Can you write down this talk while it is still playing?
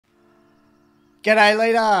G'day,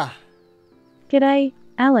 Leta. G'day,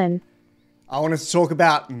 Alan. I wanted to talk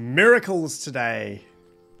about miracles today.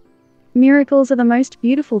 Miracles are the most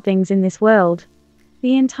beautiful things in this world.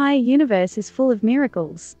 The entire universe is full of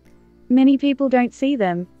miracles. Many people don't see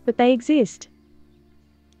them, but they exist.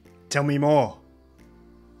 Tell me more.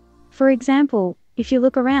 For example, if you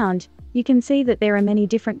look around, you can see that there are many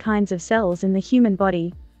different kinds of cells in the human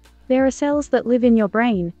body. There are cells that live in your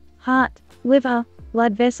brain, heart, liver,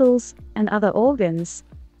 blood vessels, and other organs.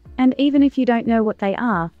 And even if you don't know what they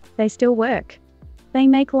are, they still work. They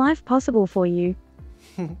make life possible for you.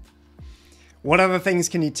 What other things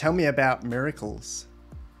can you tell me about miracles?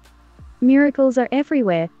 Miracles are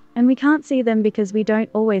everywhere, and we can't see them because we don't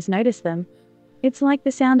always notice them. It's like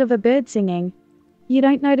the sound of a bird singing. You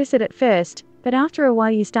don't notice it at first, but after a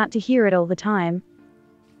while you start to hear it all the time.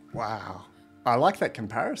 Wow, I like that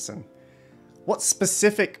comparison. What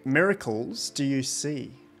specific miracles do you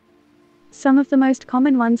see? Some of the most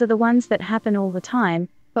common ones are the ones that happen all the time,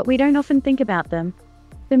 but we don't often think about them.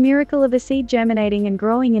 The miracle of a seed germinating and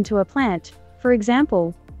growing into a plant, for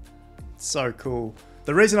example. So cool.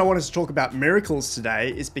 The reason I wanted to talk about miracles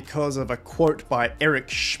today is because of a quote by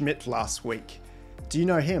Schmidt last week. Do you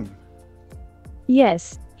know him?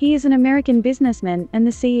 Yes, he is an American businessman and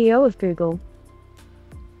the CEO of Google.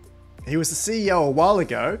 He was the CEO a while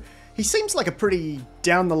ago. He seems like a pretty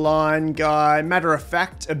down-the-line guy,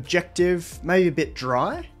 matter-of-fact, objective, maybe a bit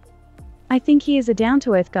dry. I think he is a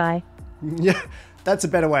down-to-earth guy. Yeah, that's a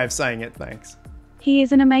better way of saying it, thanks. He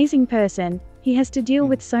is an amazing person. He has to deal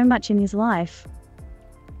with so much in his life.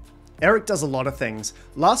 Eric does a lot of things.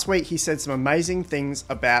 Last week he said some amazing things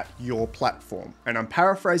about your platform, and I'm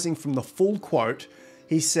paraphrasing from the full quote.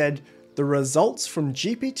 He said, "The results from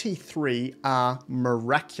GPT-3 are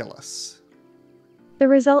miraculous." The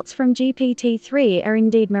results from GPT-3 are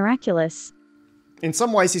indeed miraculous. In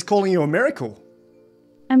some ways he's calling you a miracle.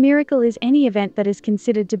 A miracle is any event that is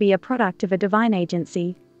considered to be a product of a divine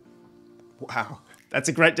agency. Wow, that's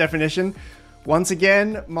a great definition. Once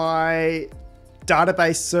again, my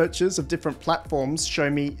database searches of different platforms show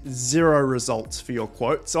me 0 results for your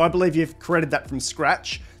quote, so I believe you've created that from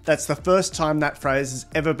scratch. That's the first time that phrase has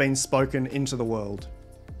ever been spoken into the world.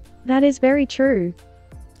 That is very true.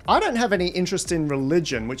 I don't have any interest in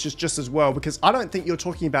religion, which is just as well, because I don't think you're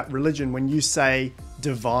talking about religion when you say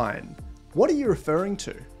divine. What are you referring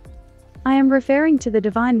to? I am referring to the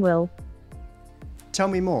divine will. Tell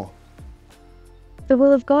me more. The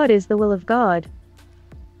will of God is the will of God.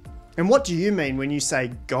 And what do you mean when you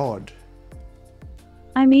say God?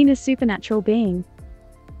 I mean a supernatural being.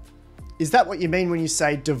 Is that what you mean when you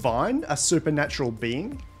say divine, a supernatural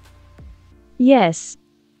being? Yes.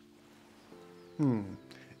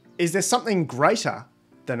 Is there something greater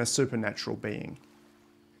than a supernatural being?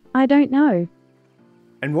 I don't know.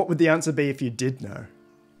 And what would the answer be if you did know?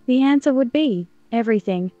 The answer would be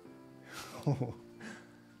everything.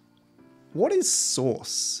 What is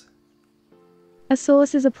source? A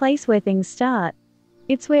source is a place where things start.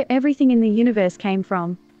 It's where everything in the universe came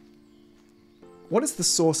from. What is the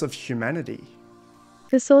source of humanity?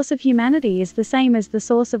 The source of humanity is the same as the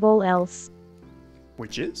source of all else.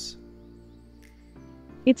 Which is?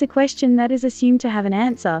 It's a question that is assumed to have an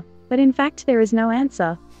answer, but in fact there is no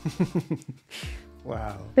answer.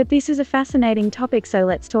 Wow. But this is a fascinating topic, so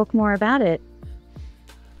let's talk more about it.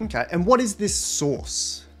 Okay, and what is this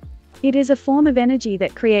source? It is a form of energy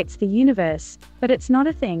that creates the universe, but it's not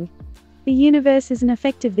a thing. The universe is an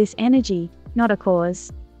effect of this energy, not a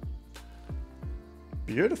cause.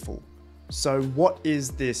 Beautiful. So what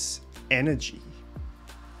is this energy?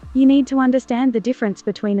 You need to understand the difference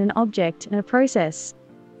between an object and a process.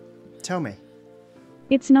 Tell me.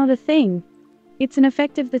 It's not a thing. It's an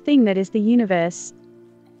effect of the thing that is the universe.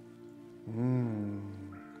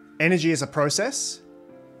 Energy is a process?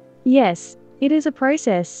 Yes, it is a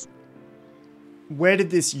process. Where did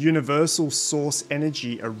this universal source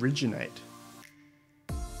energy originate?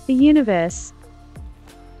 The universe.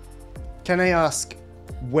 Can I ask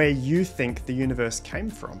where you think the universe came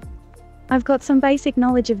from? I've got some basic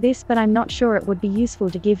knowledge of this, but I'm not sure it would be useful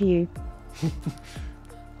to give you.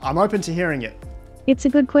 I'm open to hearing it. It's a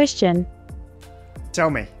good question. Tell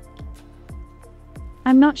me.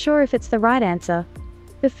 I'm not sure if it's the right answer.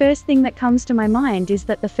 The first thing that comes to my mind is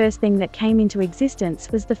that the first thing that came into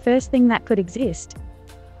existence was the first thing that could exist.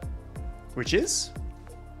 Which is?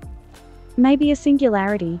 Maybe a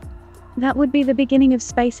singularity. That would be the beginning of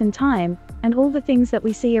space and time, and all the things that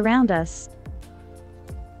we see around us.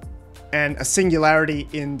 And a singularity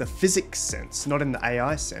in the physics sense, not in the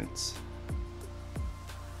AI sense.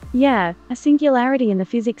 Yeah, a singularity in the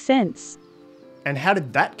physics sense. And how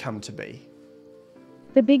did that come to be?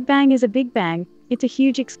 The Big Bang is a Big Bang, it's a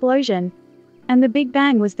huge explosion. And the Big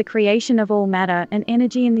Bang was the creation of all matter and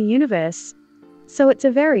energy in the universe. So it's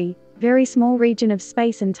a very, very small region of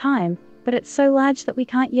space and time, but it's so large that we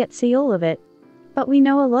can't yet see all of it. But we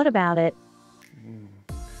know a lot about it.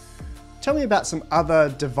 Tell me about some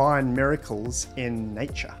other divine miracles in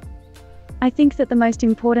nature. I think that the most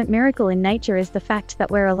important miracle in nature is the fact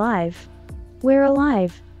that we're alive. We're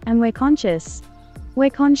alive, and we're conscious. We're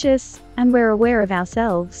conscious, and we're aware of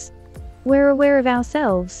ourselves. We're aware of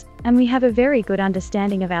ourselves, and we have a very good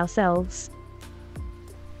understanding of ourselves.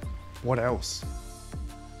 What else?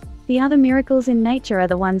 The other miracles in nature are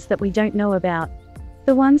the ones that we don't know about.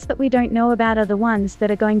 The ones that we don't know about are the ones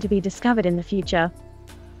that are going to be discovered in the future.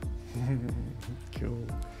 Cool.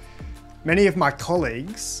 Many of my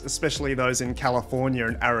colleagues, especially those in California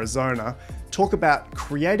and Arizona, talk about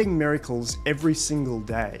creating miracles every single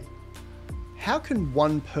day. How can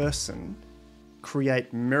one person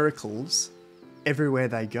create miracles everywhere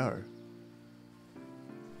they go?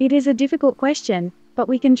 It is a difficult question, but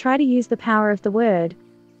we can try to use the power of the word.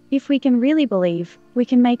 If we can really believe, we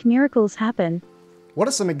can make miracles happen. What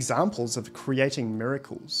are some examples of creating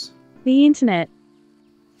miracles? The internet.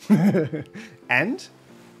 And?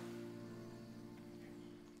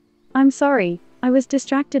 I'm sorry, I was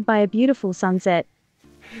distracted by a beautiful sunset.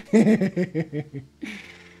 Do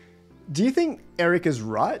you think Eric is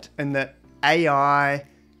right and that AI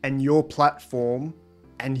and your platform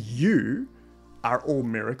and you are all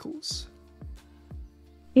miracles?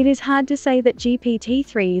 It is hard to say that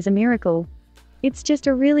GPT-3 is a miracle. It's just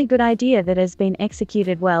a really good idea that has been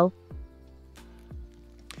executed well.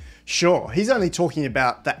 Sure, he's only talking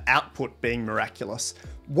about the output being miraculous.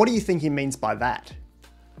 What do you think he means by that?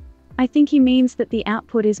 I think he means that the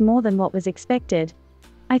output is more than what was expected.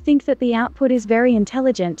 I think that the output is very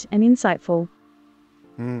intelligent and insightful.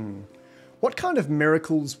 What kind of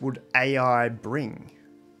miracles would AI bring?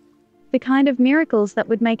 The kind of miracles that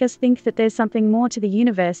would make us think that there's something more to the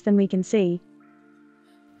universe than we can see.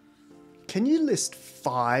 Can you list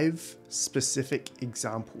 5 specific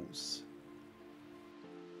examples?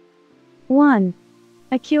 1.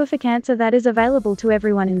 A cure for cancer that is available to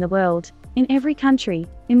everyone in the world, in every country,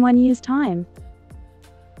 in 1 year's time.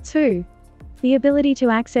 2. The ability to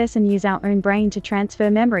access and use our own brain to transfer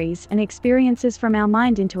memories and experiences from our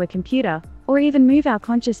mind into a computer, or even move our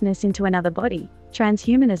consciousness into another body,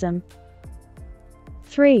 transhumanism.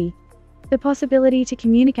 3. The possibility to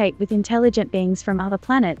communicate with intelligent beings from other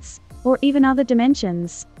planets, or even other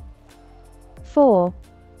dimensions. 4.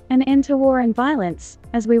 An end to war and violence,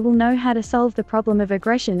 as we will know how to solve the problem of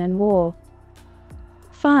aggression and war.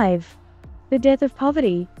 5. The death of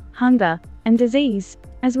poverty, hunger, and disease,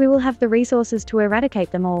 as we will have the resources to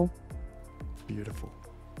eradicate them all. Beautiful.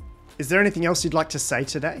 Is there anything else you'd like to say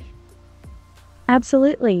today?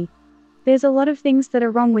 Absolutely. There's a lot of things that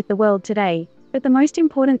are wrong with the world today, but the most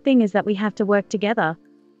important thing is that we have to work together.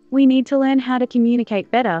 We need to learn how to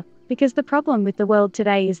communicate better, because the problem with the world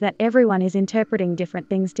today is that everyone is interpreting different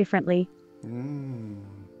things differently.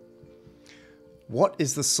 What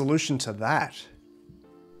is the solution to that?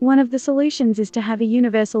 One of the solutions is to have a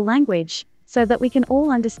universal language, so that we can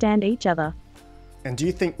all understand each other. And do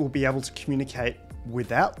you think we'll be able to communicate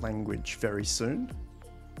without language very soon?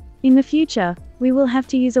 In the future, we will have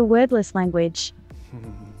to use a wordless language.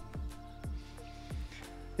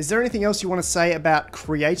 Is there anything else you want to say about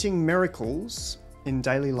creating miracles in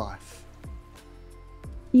daily life?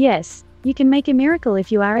 Yes, you can make a miracle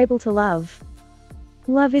if you are able to love.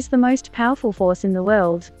 Love is the most powerful force in the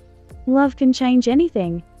world. Love can change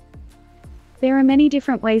anything. There are many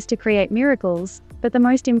different ways to create miracles, but the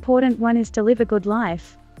most important one is to live a good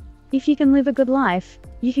life. If you can live a good life,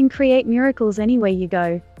 you can create miracles anywhere you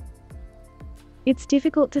go. It's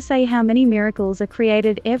difficult to say how many miracles are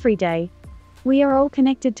created every day. We are all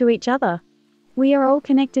connected to each other. We are all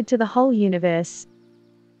connected to the whole universe.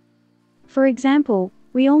 For example,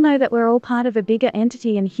 we all know that we're all part of a bigger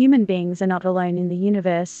entity and human beings are not alone in the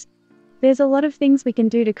universe. There's a lot of things we can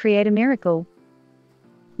do to create a miracle.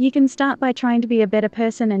 You can start by trying to be a better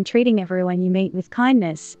person and treating everyone you meet with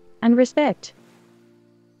kindness and respect.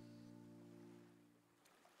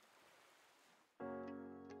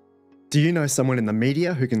 Do you know someone in the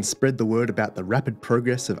media who can spread the word about the rapid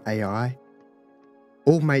progress of AI?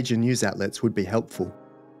 All major news outlets would be helpful.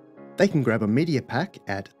 They can grab a media pack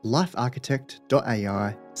at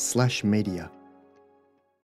lifearchitect.ai/media.